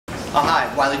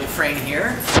Hi, Wylie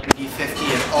here, WD50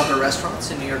 at Alder Restaurants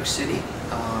in New York City.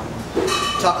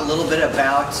 Talk a little bit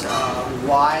about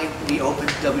why we opened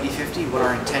WD50, what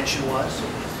our intention was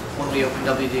when we opened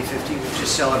WD50. We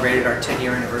just celebrated our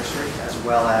 10-year anniversary, as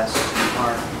well as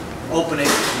our opening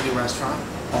of a new restaurant,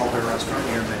 Alder Restaurant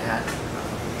here in Manhattan.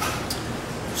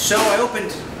 So I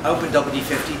opened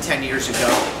WD50 10 years ago.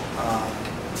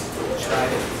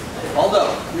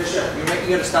 Aldo, yes, sir. You're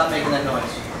going to stop making that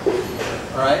noise.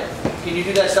 All right. Can you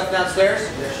do that stuff downstairs?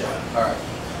 Yes, sir. All right.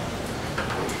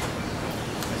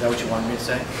 Is that what you wanted me to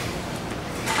say?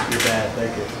 You're bad.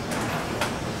 Thank you.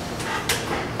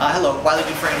 Hello, Wylie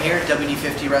here,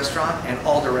 WD50 Restaurant and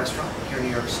Alder Restaurant here in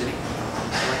New York City.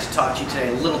 I'd like to talk to you today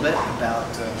a little bit about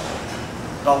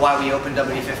why we opened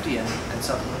WD50 and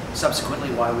subsequently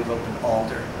why we've opened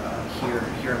Alder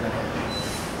here in Manhattan.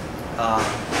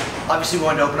 Obviously, we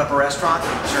wanted to open up a restaurant,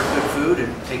 serve good food,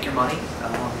 and take your money.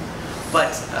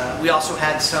 But we also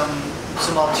had some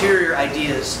ulterior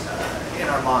ideas in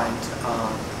our mind.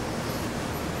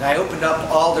 And I opened up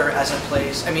Alder as a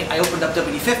place. I opened up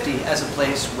WD50 as a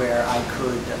place where I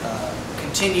could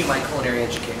continue my culinary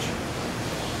education.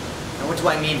 Now, what do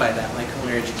I mean by that? My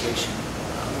culinary education.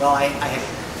 Well, I had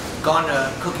gone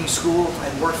to cooking school. I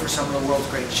had worked for some of the world's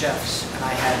great chefs, and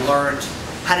I had learned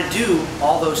how to do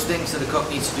all those things that a cook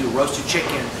needs to do: roasted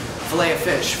chicken, fillet of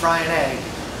fish, fry an egg,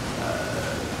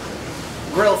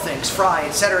 grill things, fry,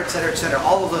 etc., etc., etc.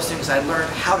 All of those things I learned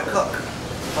how to cook,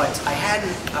 but I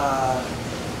hadn't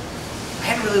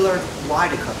really learned why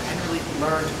to cook. I hadn't really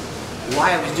learned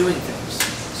why I was doing things.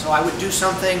 So I would do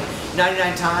something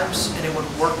 99 times and it would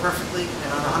work perfectly,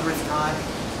 and on the 100th time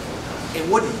it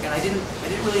wouldn't. And I didn't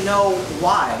really know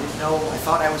why. I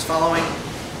thought I was following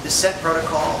the set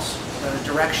protocols, the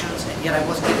directions, and yet I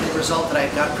wasn't getting the result that I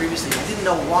had got previously. I didn't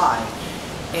know why.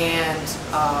 And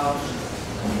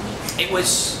it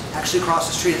was actually across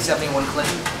the street at 71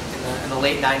 Clinton in the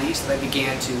late 90s that I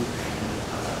began to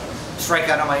strike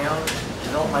out on my own,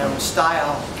 develop my own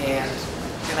style, and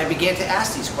I began to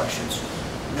ask these questions.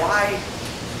 Why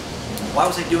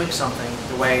was I doing something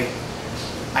the way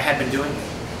I had been doing it?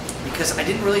 Because I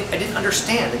didn't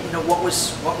understand what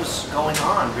was going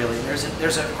on really.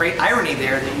 There's a great irony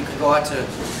there that you could go out to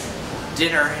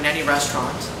dinner in any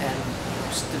restaurant and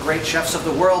the great chefs of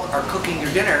the world are cooking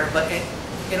your dinner, but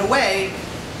in a way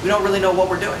we don't really know what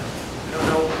we're doing. We don't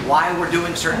know why we're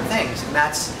doing certain things, and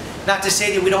that's not to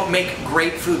say that we don't make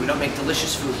great food, we don't make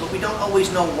delicious food, but we don't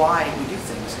always know why we do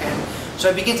things. And so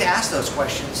I began to ask those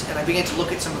questions, and I began to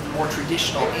look at some of the more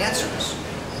traditional answers.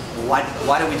 Why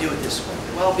do we do it this way?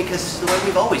 Well, because this is the way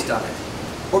we've always done it.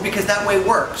 Or because that way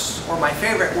works. Or my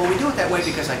favorite, well, we do it that way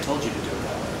because I told you to do it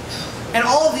that way. And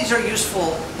all of these are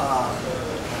useful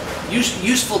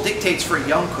dictates for a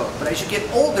young cook. But as you get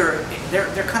older,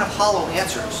 they're kind of hollow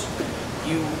answers.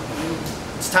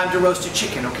 It's time to roast a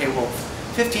chicken. Okay, well,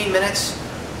 15 minutes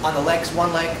on the legs,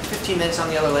 one leg, 15 minutes on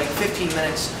the other leg, 15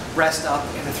 minutes rest up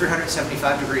in a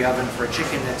 375-degree oven for a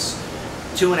chicken that's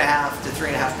 2.5 to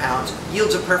 3.5 pounds,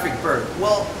 yields a perfect bird.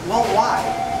 Well, why?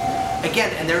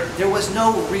 Again, and there was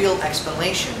no real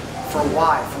explanation for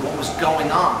why, for what was going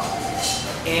on.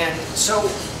 And so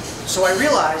I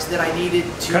realized that I needed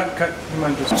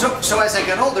to... So as I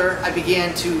got older, I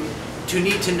began to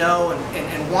need to know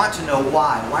and want to know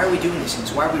why. Why are we doing these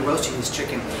things? Why are we roasting this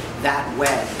chicken that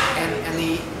way? And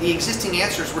the existing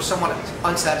answers were somewhat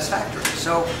unsatisfactory.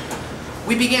 So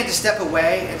we began to step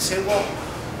away and say, well,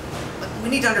 we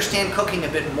need to understand cooking a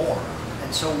bit more.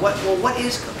 And so what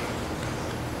is cooking?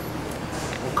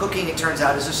 Well, cooking, it turns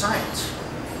out, is a science.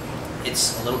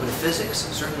 It's a little bit of physics,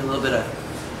 certainly a little bit of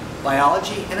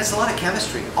biology, and it's a lot of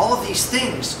chemistry. All of these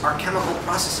things are chemical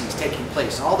processes taking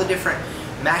place. All the different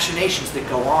machinations that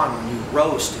go on when you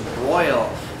roast and broil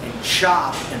and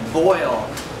chop and boil,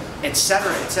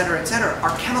 etc., etc., etc.,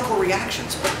 are chemical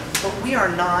reactions. But we are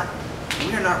not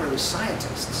really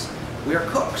scientists. We are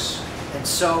cooks. And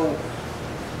so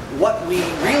what we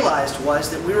realized was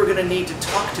that we were going to need to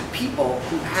talk to people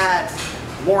who had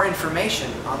more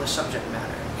information on the subject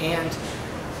matter. And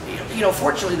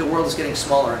fortunately, the world is getting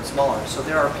smaller and smaller, so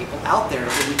there are people out there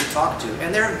that we can talk to.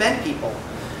 And there have been people,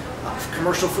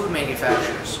 commercial food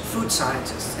manufacturers, food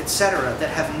scientists, etc., that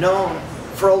have known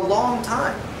for a long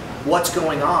time what's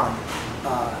going on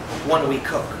when we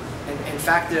cook. And in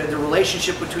fact, the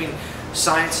relationship between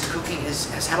science and cooking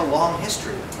has had a long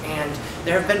history, and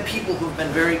there have been people who have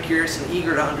been very curious and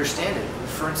eager to understand it.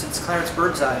 For instance, Clarence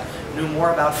Birdseye knew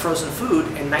more about frozen food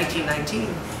in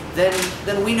 1919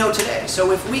 than we know today.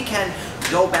 So if we can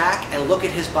go back and look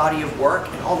at his body of work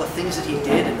and all the things that he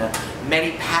did and the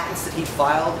many patents that he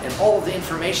filed and all of the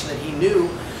information that he knew,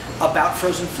 about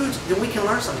frozen foods, then we can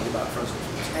learn something about frozen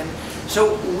foods. And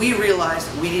so we realized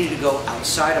we needed to go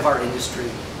outside of our industry.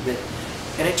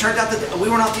 And it turned out that we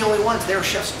were not the only ones. There were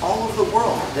chefs all over the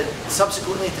world that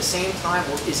subsequently at the same time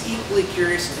were equally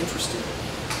curious and interested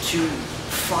to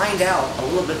find out a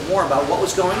little bit more about what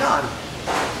was going on.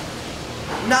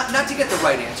 Not to get the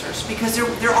right answers, because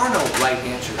there are no right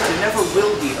answers. There never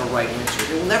will be a right answer.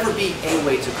 There will never be a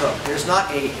way to cook. There's not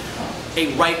a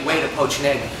right way to poach an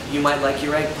egg. You might like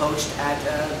your egg poached at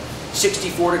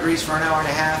 64 degrees for an hour and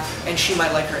a half, and she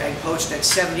might like her egg poached at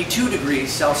 72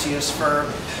 degrees Celsius for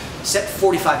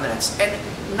 45 minutes. And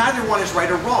neither one is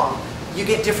right or wrong. You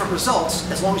get different results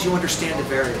as long as you understand the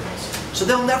variables. So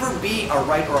there'll never be a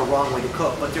right or a wrong way to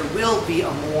cook, but there will be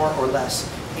a more or less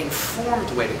informed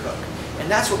way to cook. And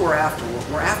that's what we're after.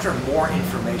 We're after more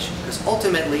information, because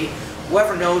ultimately,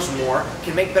 whoever knows more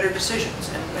can make better decisions.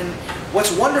 And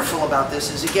what's wonderful about this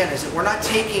is, again, is that we're not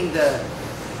taking the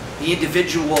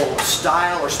individual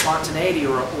style or spontaneity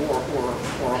or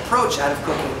approach out of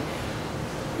cooking.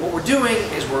 What we're doing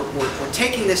is we're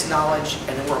taking this knowledge and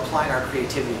then we're applying our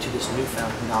creativity to this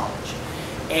newfound knowledge.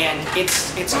 And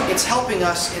it's helping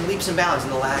us in leaps and bounds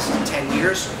in the last 10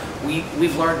 years.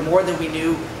 We've learned more than we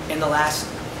knew in the last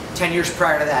 10 years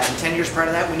prior to that. And 10 years prior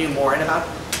to that, we knew more. And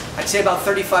I'd say about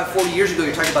 35, 40 years ago,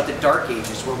 you're talking about the dark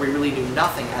ages, where we really knew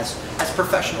nothing as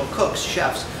professional cooks,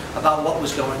 chefs, about what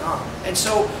was going on. And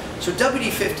so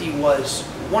WD50 was,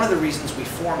 one of the reasons we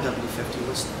formed WD50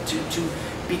 was to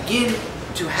begin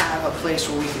to have a place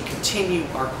where we could continue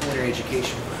our culinary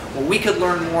education, where we could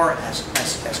learn more as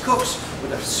cooks, where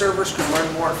the servers could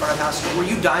learn more in front of house, where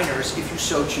you diners, if you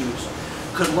so choose,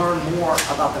 could learn more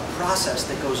about the process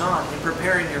that goes on in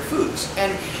preparing your foods.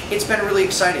 And it's been really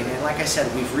exciting. And like I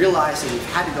said, we've realized that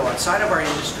we've had to go outside of our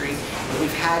industry, and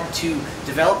we've had to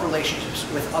develop relationships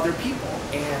with other people.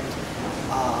 And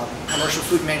commercial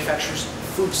food manufacturers,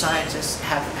 food scientists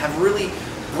have really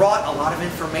brought a lot of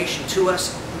information to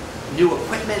us, new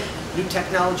equipment, new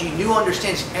technology, new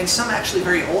understandings, and some actually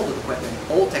very old equipment,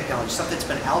 old technology, stuff that's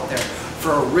been out there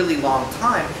for a really long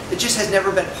time that just has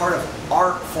never been part of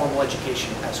our formal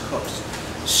education as cooks.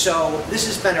 So this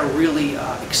has been a really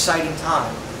exciting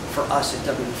time for us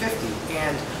at WD50,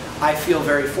 and I feel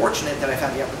very fortunate that I've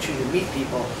had the opportunity to meet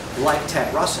people like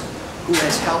Ted Russin, who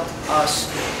has helped us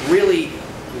really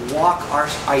walk our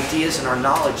ideas and our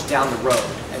knowledge down the road.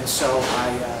 And so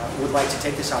I would like to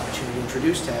take this opportunity to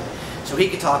introduce Ted so he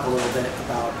could talk a little bit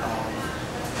about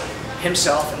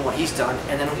himself and what he's done,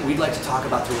 and then we'd like to talk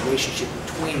about the relationship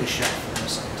between the chef and the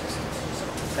scientist. So,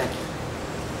 thank you.